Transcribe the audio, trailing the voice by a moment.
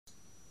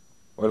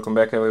Welcome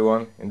back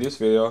everyone. In this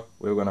video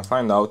we're gonna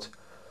find out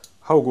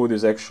how good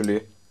is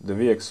actually the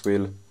VX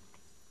wheel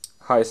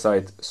high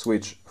side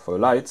switch for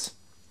lights.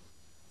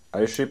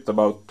 I shipped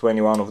about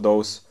 21 of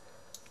those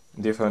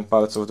in different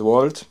parts of the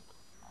world.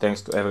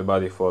 Thanks to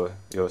everybody for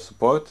your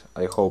support.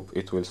 I hope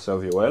it will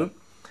serve you well.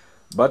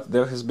 But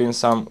there has been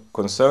some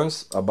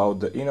concerns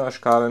about the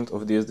inrush current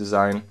of this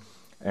design,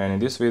 and in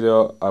this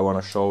video I want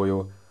to show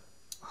you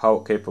how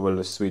capable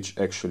the switch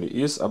actually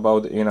is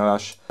about the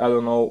inrush. I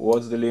don't know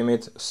what's the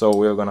limit, so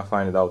we're gonna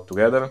find it out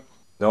together.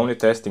 The only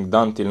testing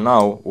done till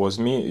now was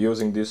me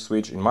using this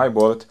switch in my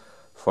board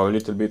for a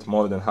little bit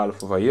more than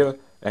half of a year,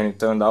 and it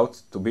turned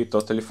out to be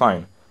totally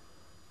fine.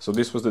 So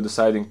this was the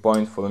deciding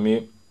point for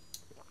me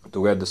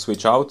to get the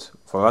switch out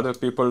for other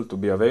people to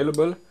be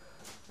available.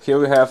 Here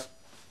we have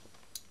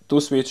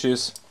two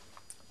switches,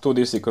 two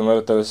DC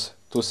converters,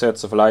 two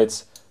sets of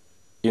lights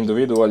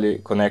individually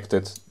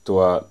connected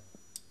to a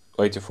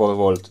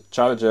 84-volt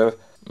charger.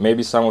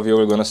 Maybe some of you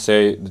are gonna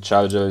say the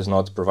charger is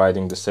not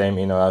providing the same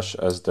inrush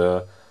as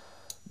the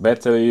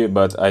battery,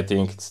 but I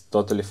think it's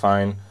totally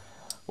fine.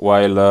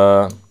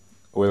 While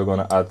we're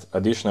gonna add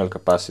additional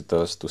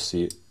capacitors to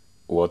see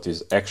what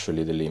is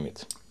actually the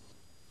limit.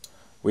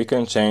 We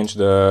can change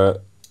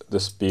the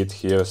speed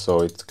here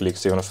so it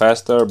clicks even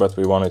faster, but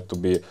we want it to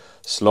be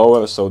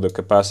slower so the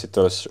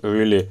capacitors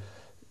really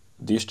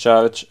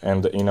discharge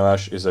and the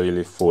inrush is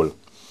really full.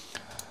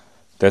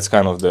 That's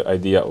kind of the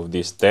idea of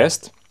this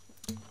test.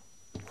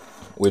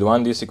 With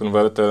one DC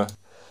converter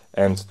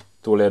and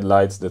two LED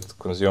lights that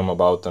consume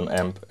about 1.5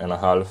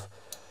 amps,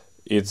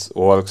 it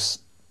works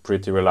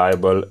pretty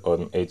reliable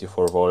on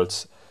 84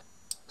 volts.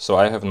 So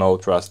I have no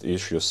trust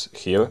issues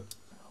here.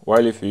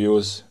 While if you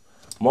use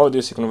more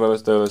DC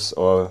converters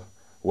or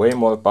way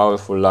more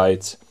powerful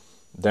lights,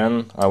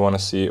 then I want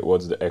to see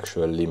what's the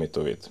actual limit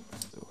of it.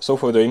 So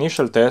for the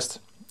initial test,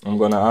 I'm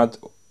gonna add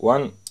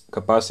one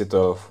capacitor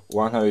of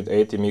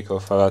 180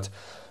 microfarad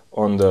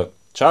on the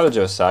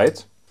charger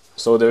side,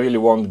 so there really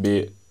won't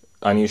be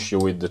an issue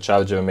with the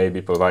charger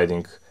maybe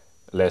providing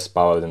less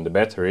power than the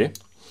battery.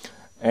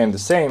 And the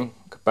same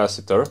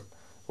capacitor,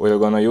 we're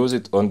gonna use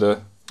it on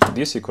the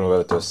DC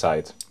converter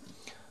side.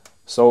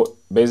 So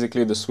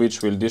basically the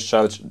switch will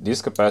discharge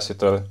this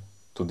capacitor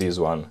to this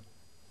one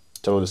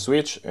through the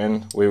switch,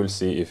 and we will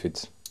see if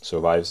it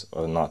survives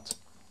or not.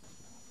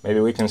 Maybe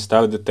we can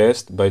start the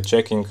test by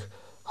checking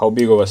how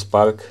big of a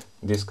spark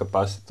this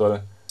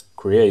capacitor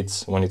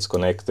creates when it's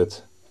connected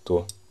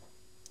to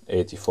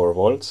 84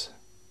 volts.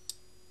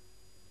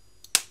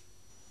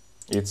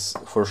 It's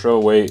for sure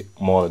way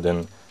more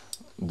than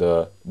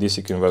the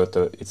DC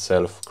converter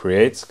itself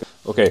creates.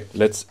 Okay,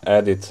 let's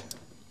add it.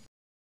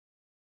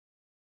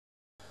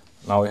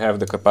 Now we have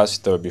the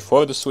capacitor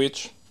before the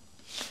switch.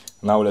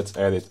 Now let's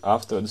add it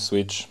after the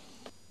switch.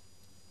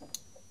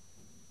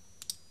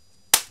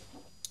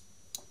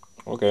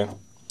 Okay,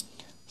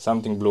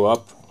 something blew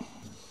up,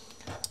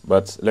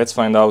 but let's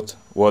find out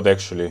what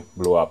actually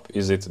blew up.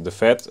 Is it the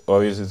FET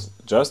or is it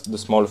just the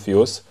small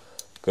fuse?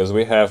 Because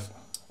we have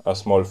a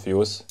small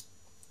fuse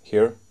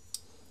here,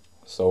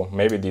 so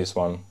maybe this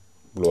one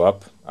blew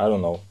up, I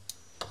don't know.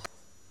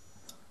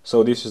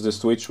 So this is the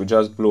switch which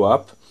just blew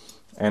up,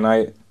 and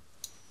I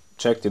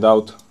checked it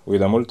out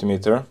with a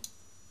multimeter,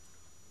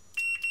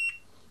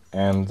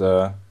 and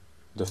the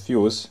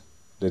fuse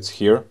that's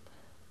here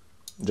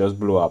just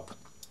blew up.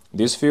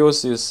 This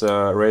fuse is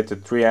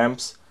rated 3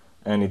 amps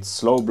and it's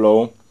slow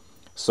blow,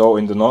 so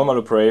in the normal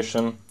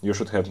operation you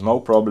should have no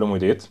problem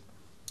with it.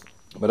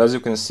 But as you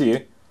can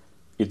see,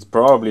 it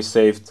probably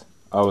saved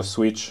our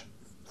switch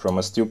from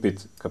a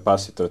stupid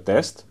capacitor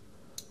test.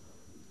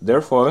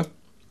 Therefore,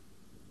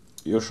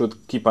 you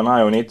should keep an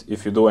eye on it.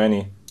 If you do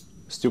any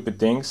stupid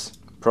things,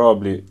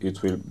 probably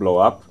it will blow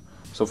up.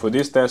 So for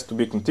this test to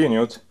be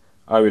continued,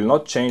 I will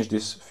not change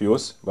this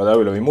fuse, but I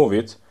will remove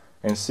it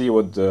and see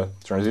what the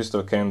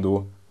transistor can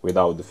do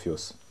without the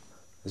fuse.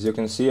 As you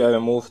can see, I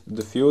removed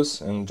the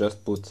fuse and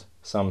just put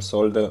some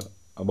solder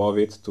above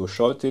it to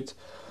short it.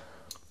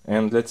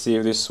 And let's see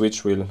if this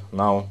switch will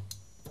now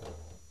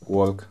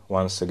work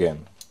once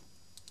again.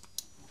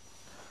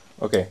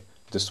 Okay,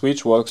 the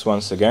switch works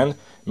once again,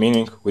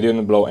 meaning we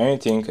didn't blow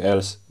anything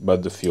else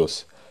but the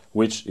fuse,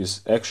 which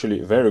is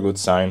actually a very good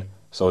sign,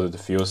 so that the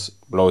fuse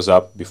blows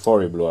up before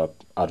we blow up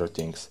other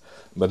things.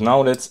 But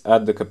now let's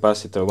add the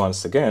capacitor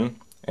once again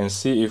and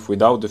see if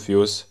without the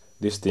fuse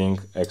this thing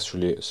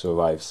actually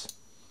survives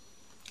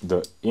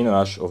the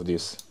inrush of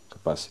this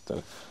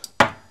capacitor.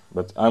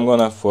 But I'm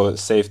gonna, for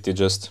safety,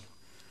 just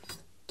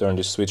turn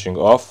this switching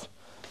off,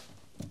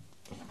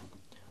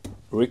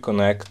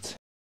 reconnect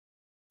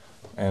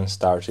and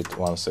start it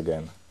once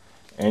again.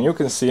 And you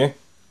can see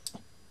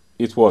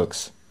it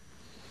works.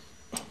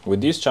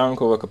 With this chunk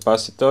of a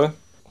capacitor,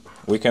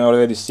 we can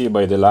already see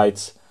by the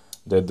lights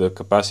that the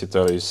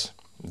capacitor is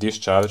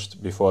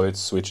discharged before it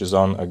switches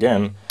on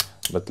again,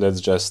 but let's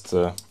just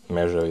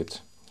measure it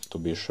to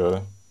be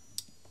sure.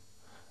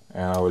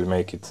 And I will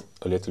make it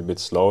a little bit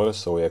slower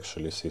so we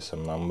actually see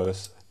some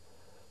numbers.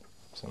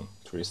 Some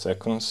 3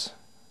 seconds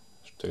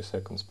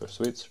per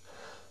switch.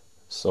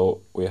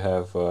 So we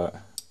have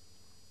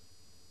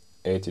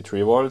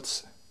 83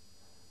 volts,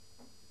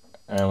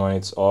 and when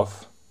it's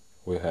off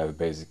we have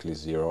basically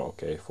 0,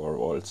 okay, 4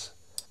 volts.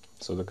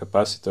 So the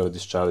capacitor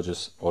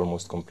discharges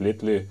almost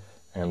completely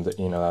and the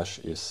inrush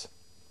is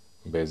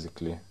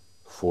basically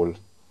full,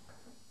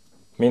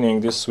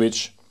 meaning this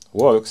switch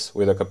works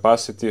with a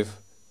capacitive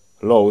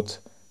load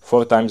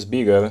 4 times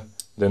bigger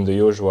than the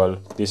usual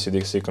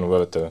DCDC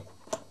converter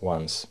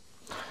ones.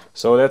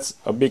 So that's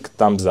a big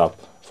thumbs up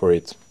for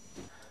it.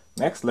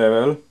 Next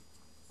level,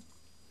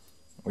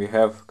 we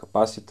have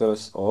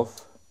capacitors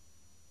of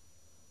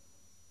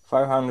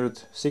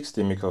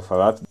 560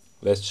 microfarad.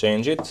 Let's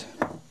change it.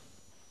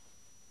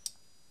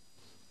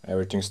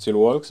 Everything still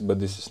works, but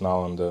this is now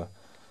on the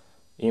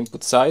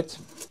input side.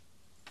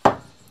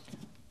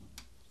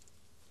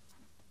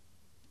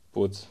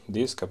 Put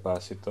this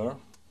capacitor,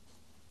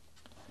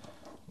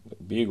 the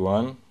big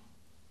one,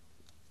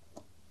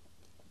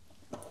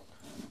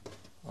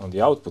 on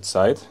the output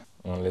side,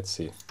 and let's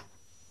see.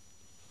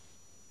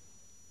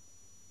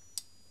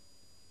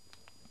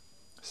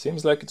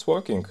 Seems like it's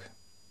working.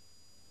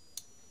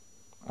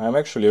 I'm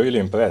actually really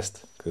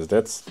impressed, because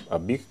that's a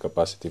big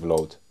capacitive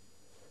load.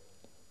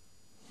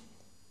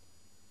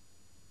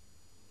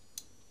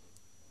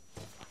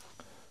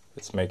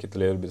 Let's make it a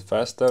little bit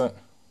faster.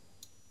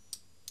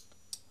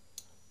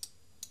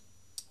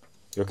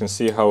 You can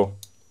see how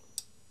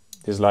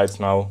these lights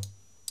now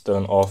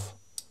turn off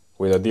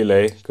with a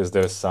delay, because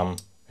there's some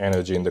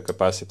energy in the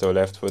capacitor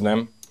left for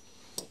them.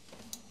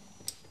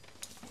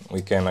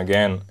 We can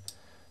again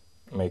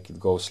make it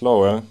go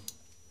slower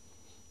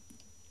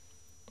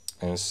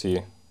and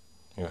see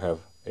you have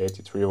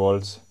 83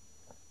 volts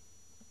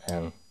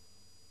and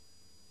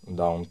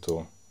down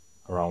to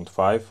around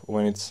 5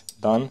 when it's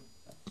done.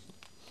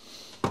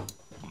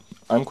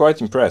 I'm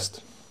quite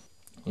impressed.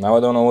 Now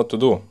I don't know what to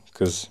do,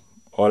 because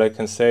all I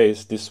can say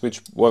is this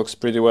switch works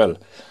pretty well,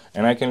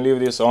 and I can leave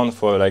this on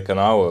for like an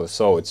hour or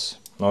so. It's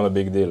not a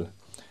big deal.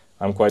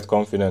 I'm quite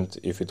confident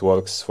if it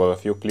works for a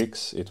few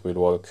clicks, it will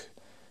work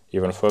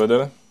even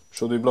further.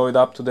 Should we blow it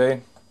up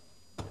today?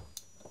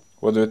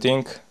 What do you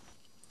think?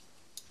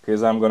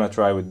 Because I'm gonna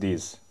try with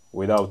these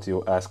without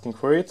you asking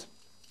for it.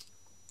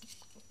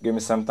 Give me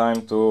some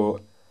time to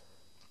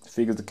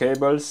fix the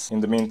cables. In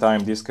the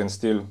meantime, this can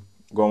still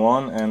go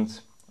on, and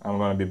I'm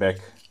gonna be back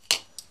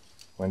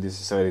when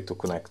this is ready to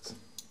connect.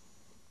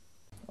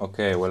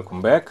 Okay,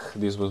 welcome back.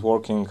 This was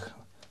working,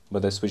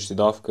 but I switched it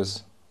off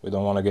because we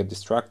don't want to get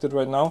distracted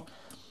right now.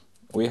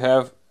 We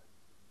have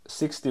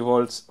 60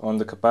 volts on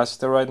the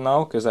capacitor right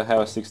now, because I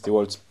have a 60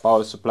 volts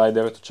power supply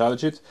there to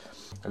charge it.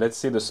 Let's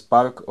see the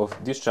spark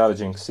of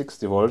discharging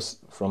 60 volts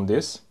from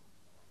this.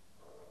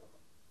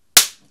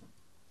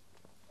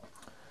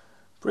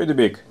 Pretty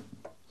big.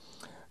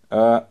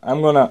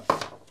 I'm gonna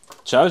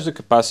charge the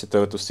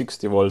capacitor to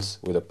 60 volts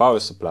with a power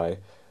supply,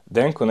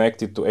 then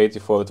connect it to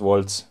 84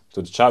 volts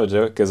to the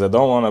charger, because I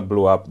don't want to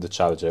blow up the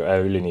charger. I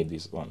really need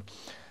this one.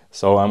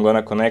 So I'm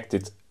gonna connect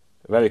it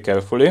very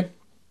carefully.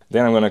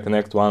 Then I'm gonna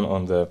connect one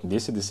on the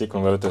DCDC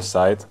converter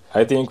side.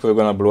 I think we're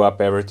gonna blow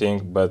up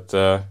everything, but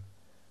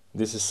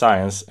this is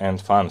science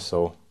and fun,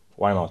 so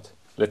why not?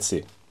 Let's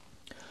see.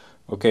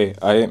 Okay,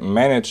 I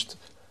managed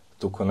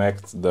to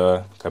connect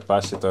the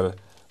capacitor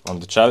on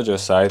the charger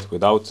side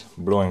without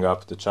blowing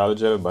up the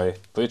charger by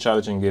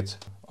pre-charging it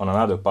on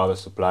another power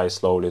supply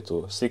slowly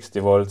to 60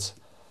 volts.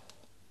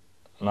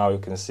 Now you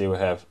can see we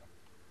have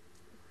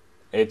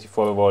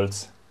 84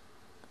 volts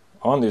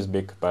on this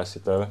big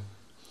capacitor.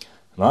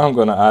 Now I'm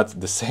gonna add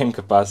the same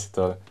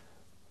capacitor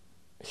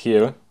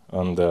here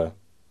on the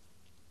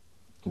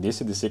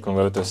DC-DC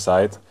converter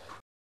side.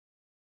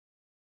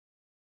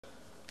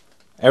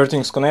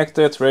 Everything's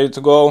connected, ready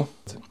to go.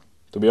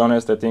 To be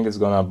honest, I think it's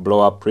gonna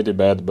blow up pretty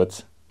bad,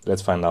 but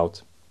let's find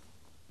out.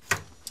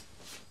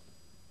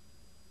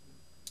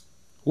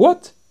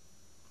 What?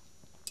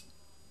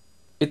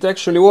 It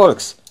actually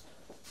works.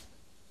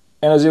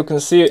 And as you can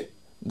see,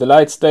 the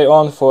lights stay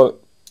on for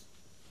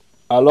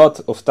a lot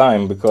of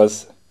time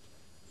because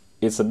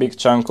it's a big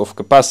chunk of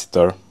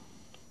capacitor.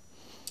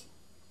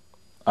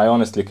 I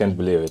honestly can't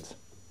believe it.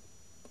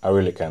 I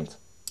really can't.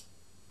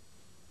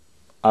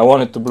 I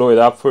wanted to blow it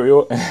up for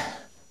you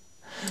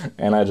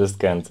and I just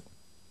can't.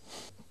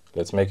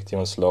 Let's make it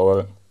even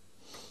slower.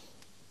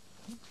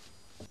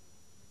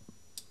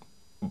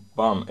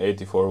 Bam,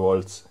 84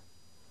 volts.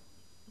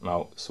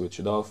 Now switch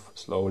it off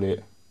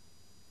slowly.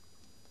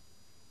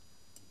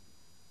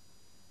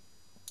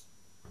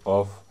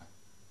 Off.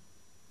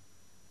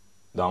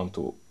 Down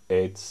to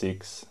 8,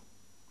 6.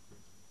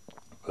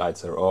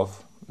 Lights are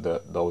off.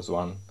 Those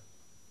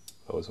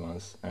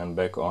ones, and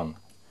back on.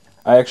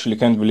 I actually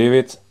can't believe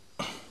it.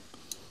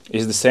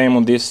 It's the same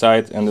on this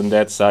side and on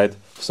that side.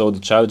 So the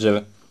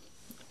charger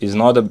is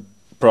not a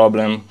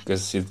problem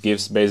because it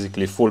gives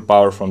basically full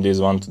power from this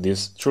one to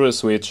this through the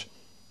switch.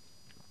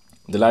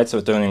 The lights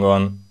are turning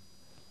on.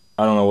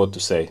 I don't know what to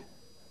say.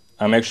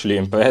 I'm actually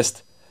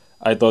impressed.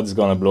 I thought it's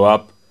gonna blow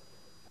up.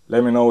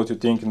 Let me know what you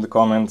think in the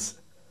comments.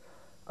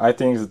 I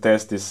think the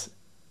test is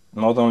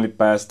not only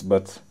passed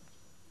but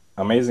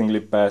amazingly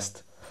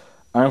passed.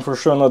 I'm for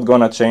sure not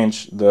gonna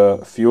change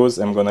the fuse.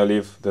 I'm gonna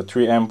leave the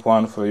 3 amp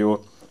one for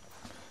you.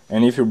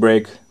 And if you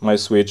break my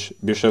switch,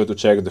 be sure to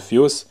check the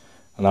fuse.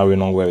 Now you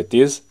know where it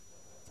is,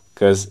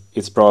 because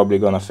it's probably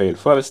gonna fail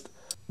first.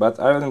 But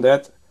other than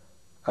that,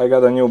 I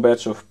got a new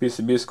batch of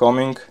PCBs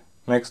coming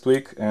next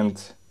week, and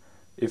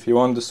if you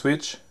want the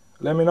switch,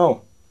 let me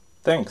know.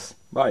 Thanks,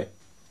 bye.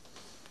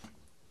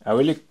 I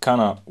really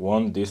kinda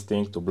want this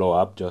thing to blow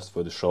up just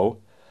for the show.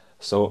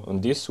 So on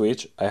this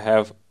switch I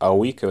have a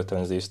weaker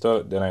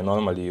transistor than I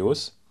normally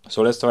use.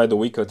 So let's try the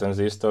weaker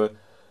transistor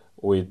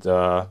with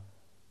a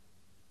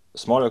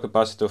smaller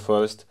capacitor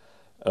first.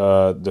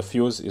 The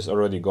fuse is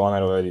already gone,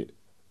 I already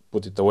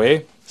put it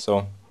away.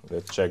 So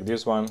let's check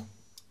this one.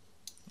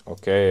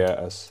 Okay,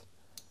 as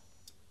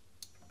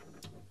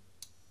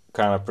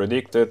kind of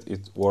predicted,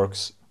 it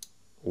works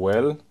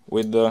well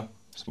with the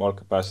small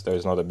capacitor,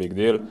 is not a big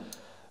deal.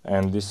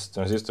 And this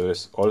transistor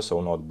is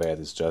also not bad,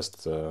 it's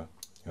just, you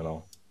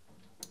know,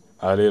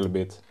 a little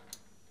bit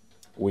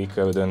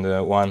weaker than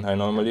the one I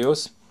normally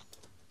use.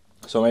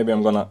 So maybe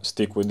I'm gonna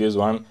stick with this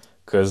one,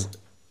 because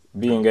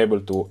being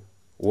able to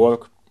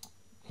work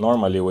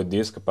normally with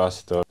this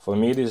capacitor, for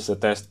me this is a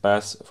test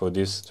pass for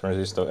this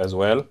transistor as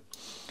well.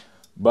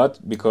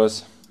 But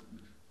because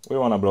we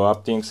wanna blow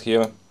up things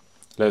here,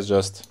 let's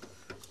just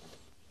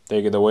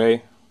take it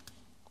away,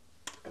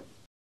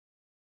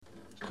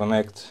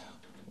 connect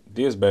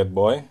this bad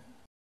boy,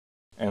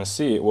 and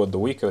see what the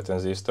weaker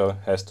transistor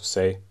has to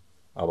say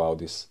about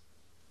this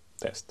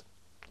test.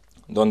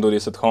 Don't do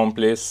this at home,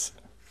 please.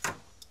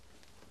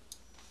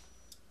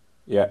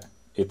 Yeah,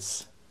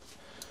 it's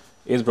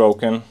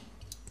broken.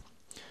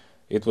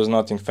 It was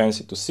nothing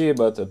fancy to see,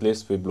 but at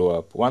least we blew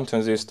up one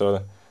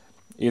transistor.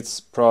 It's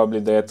probably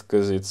dead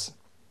because it's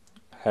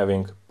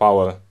having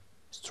power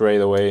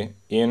straight away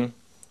in.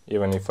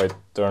 Even if I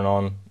turn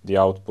on the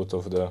output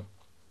of the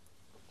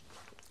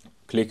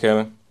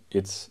clicker,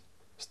 it's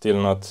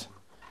still not,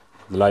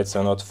 the lights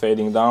are not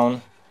fading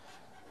down.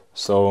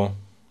 So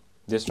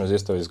this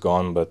transistor is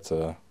gone, but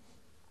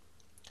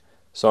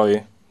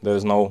sorry,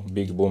 there's no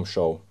big boom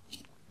show.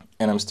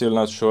 And I'm still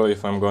not sure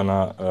if I'm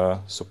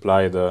gonna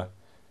supply the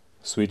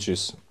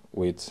switches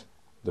with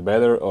the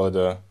better or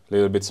the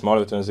little bit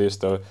smaller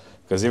transistor,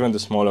 because even the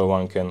smaller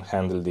one can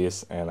handle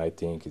this, and I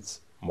think it's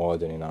more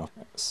than enough.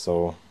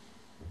 So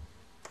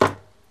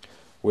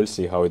we'll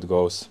see how it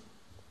goes.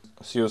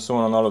 See you soon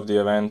on all of the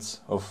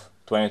events of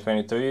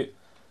 2023,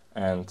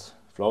 and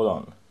float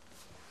on.